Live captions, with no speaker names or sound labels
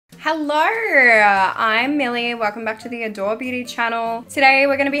Hello, I'm Millie. Welcome back to the Adore Beauty channel. Today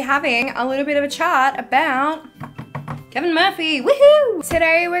we're going to be having a little bit of a chat about Kevin Murphy, woohoo!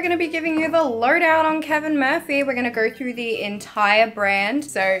 Today we're going to be giving you the lowdown on Kevin Murphy. We're going to go through the entire brand.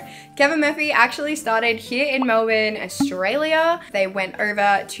 So Kevin Murphy actually started here in Melbourne, Australia. They went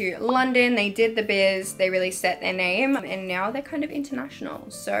over to London, they did the biz, they really set their name, and now they're kind of international.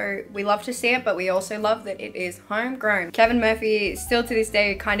 So we love to see it, but we also love that it is homegrown. Kevin Murphy still to this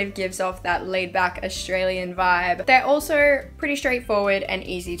day kind of gives off that laid back Australian vibe. They're also pretty straightforward and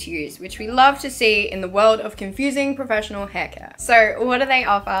easy to use, which we love to see in the world of confusing professional hair care. So what do they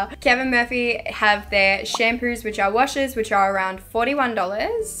offer? Kevin Murphy have their shampoos, which are washes, which are around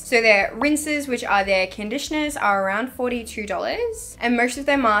 $41. So their rinses, which are their conditioners, are around $42. And most of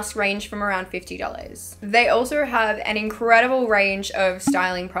their masks range from around $50. They also have an incredible range of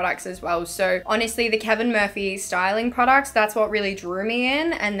styling products as well. So honestly, the Kevin Murphy styling products, that's what really drew me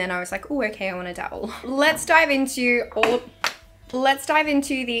in. And then I was like, oh, okay, I want to dabble. Let's dive into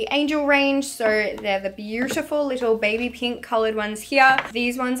the Angel range. So they're the beautiful little baby pink colored ones here.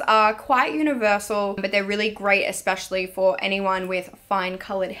 These ones are quite universal, but they're really great, especially for anyone with fine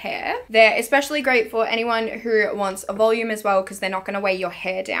colored hair. They're especially great for anyone who wants a volume as well, because they're not going to weigh your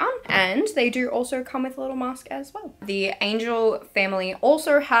hair down. And they do also come with a little mask as well. The Angel family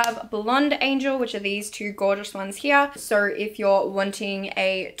also have Blonde Angel, which are these two gorgeous ones here. So if you're wanting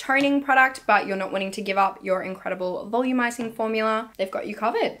a toning product, but you're not wanting to give up your incredible volumizing formula, they've got you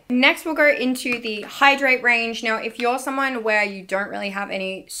covered. Next, we'll go into the Hydrate range. Now, if you're someone where you don't really have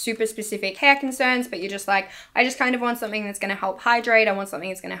any super specific hair concerns, but you're just like, I just kind of want something that's going to help hydrate, I want something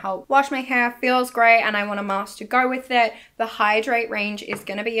that's going to help wash my hair, feels great, and I want a mask to go with it, the Hydrate range is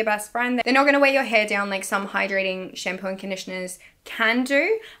going to be your best friend. They're not going to weigh your hair down like some hydrating shampoo and conditioners can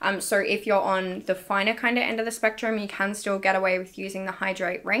do. So if you're on the finer kind of end of the spectrum, you can still get away with using the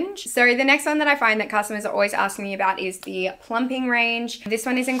Hydrate range. So the next one that I find that customers are always asking me about is the Plumping range. This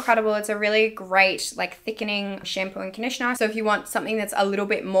one is incredible. It's a really great like thickening shampoo and conditioner. So if you want something that's a little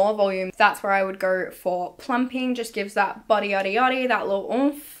bit more volume, that's where I would go for Plumping. Just gives that body yaddy yaddy, that little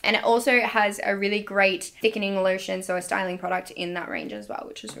oomph. And it also has a really great thickening lotion, so a styling product in that range as well,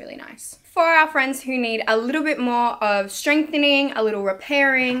 which is really nice. For our friends who need a little bit more of strengthening, a little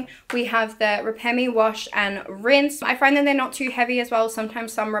repairing, we have the Repair Me Wash and Rinse. I find that they're not too heavy as well.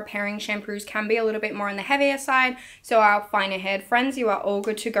 Sometimes some repairing shampoos can be a little bit more on the heavier side. So our finer haired friends, you are all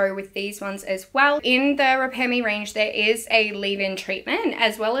good to go with these ones as well. In the Repair Me range, there is a leave-in treatment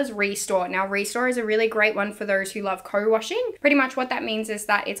as well as Restore. Now, Restore is a really great one for those who love co-washing. Pretty much what that means is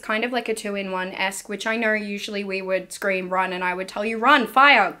that it's kind of like a 2-in-1-esque, which I know usually we would scream run and I would tell you run,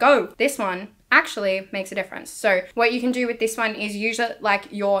 fire, go. This one actually makes a difference. So what you can do with this one is use it like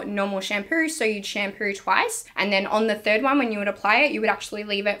your normal shampoo. So you'd shampoo twice, and then on the third one, when you would apply it, you would actually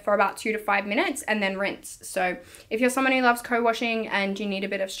leave it for about 2 to 5 minutes and then rinse. So if you're someone who loves co-washing and you need a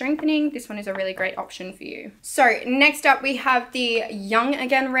bit of strengthening, this one is a really great option for you. So next up, we have the Young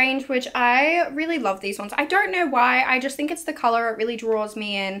Again range, which I really love these ones. I don't know why, I just think it's the color. It really draws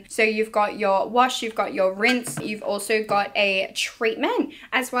me in. So you've got your wash, you've got your rinse, you've also got a treatment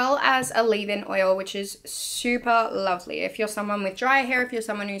as well as a leave-in oil, which is super lovely. If you're someone with dry hair, if you're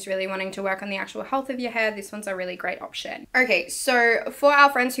someone who's really wanting to work on the actual health of your hair, this one's a really great option. Okay, so for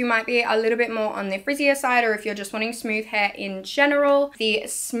our friends who might be a little bit more on the frizzier side, or if you're just wanting smooth hair in general, the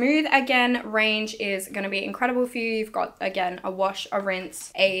Smooth Again range is going to be incredible for you. You've got, again, a wash, a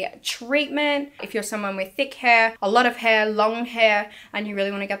rinse, a treatment. If you're someone with thick hair, a lot of hair, long hair, and you really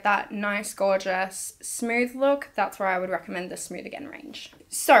want to get that nice, gorgeous, smooth look, that's where I would recommend the Smooth Again range.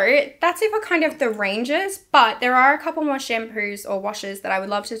 So that's it for kind of the ranges, but there are a couple more shampoos or washes that I would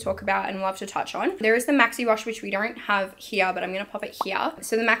love to talk about and love to touch on. There is the Maxi Wash, which we don't have here, but I'm going to pop it here.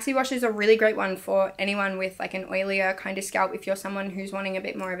 So the Maxi Wash is a really great one for anyone with like an oilier kind of scalp. If you're someone who's wanting a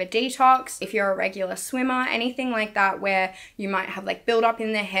bit more of a detox, if you're a regular swimmer, anything like that where you might have like buildup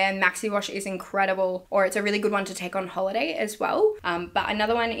in the hair, Maxi Wash is incredible, or it's a really good one to take on holiday as well. But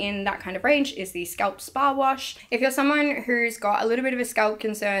another one in that kind of range is the Scalp Spa Wash. If you're someone who's got a little bit of a scalp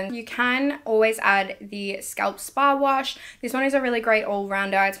concern, you can always add the Scalp Spa Wash. This one is a really great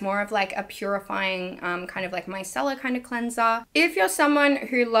all-rounder. It's more of like a purifying kind of like micellar kind of cleanser. If you're someone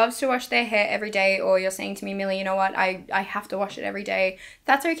who loves to wash their hair every day, or you're saying to me, Millie, you know what, I have to wash it every day,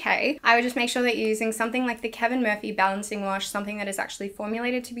 that's okay. I would just make sure that you're using something like the Kevin Murphy Balancing Wash, something that is actually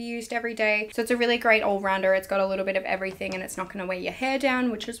formulated to be used every day. So it's a really great all-rounder. It's got a little bit of everything and it's not going to weigh your hair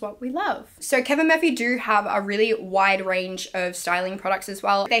down, which is what we love. So Kevin Murphy do have a really wide range of styling products as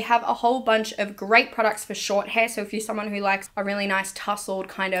well. They have a whole bunch bunch of great products for short hair. So if you're someone who likes a really nice tussled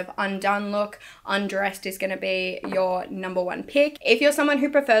kind of undone look, Undressed is going to be your number one pick. If you're someone who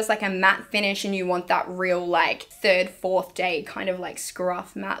prefers like a matte finish and you want that real like third, fourth day kind of like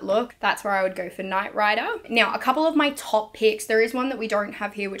scruff matte look, that's where I would go for Night Rider. Now, a couple of my top picks, there is one that we don't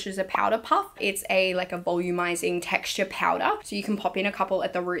have here, which is a powder puff. It's a like a volumizing texture powder. So you can pop in a couple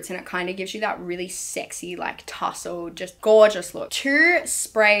at the roots and it kind of gives you that really sexy, like tussled, just gorgeous look. 2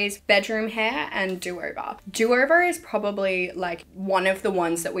 sprays, bedroom hair and do-over. Do-over is probably like one of the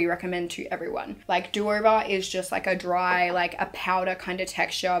ones that we recommend to everyone. Like do-over is just like a dry, like a powder kind of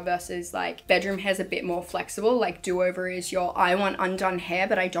texture versus like bedroom hair's a bit more flexible. Like do-over is your, I want undone hair,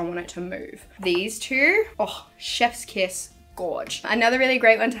 but I don't want it to move. These two, oh, chef's kiss. Gorge. Another really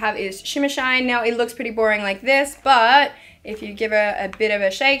great one to have is Shimmer Shine. Now it looks pretty boring like this, but if you give her a bit of a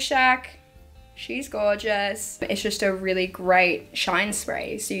Shake Shack, she's gorgeous. It's just a really great shine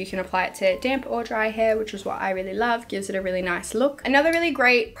spray. So you can apply it to damp or dry hair, which is what I really love. Gives it a really nice look. Another really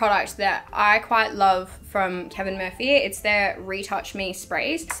great product that I quite love from Kevin Murphy, it's their Retouch Me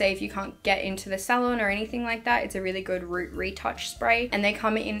sprays. Say if you can't get into the salon or anything like that, it's a really good root retouch spray, and they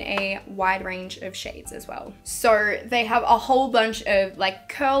come in a wide range of shades as well. So they have a whole bunch of like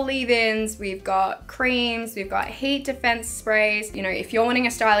curl leave-ins, we've got creams, we've got heat defense sprays. You know, if you're wanting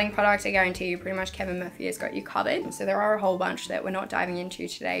a styling product, I guarantee you pretty much Kevin Murphy has got you covered. So there are a whole bunch that we're not diving into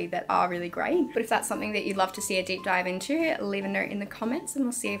today that are really great. But if that's something that you'd love to see a deep dive into, leave a note in the comments and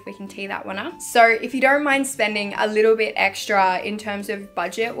we'll see if we can tee that one up. So if you don't mind spending a little bit extra in terms of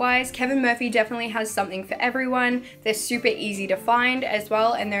budget wise, Kevin Murphy definitely has something for everyone. They're super easy to find as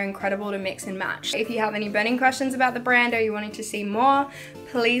well, and they're incredible to mix and match. If you have any burning questions about the brand or you wanting to see more,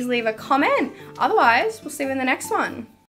 please leave a comment. Otherwise, we'll see you in the next one.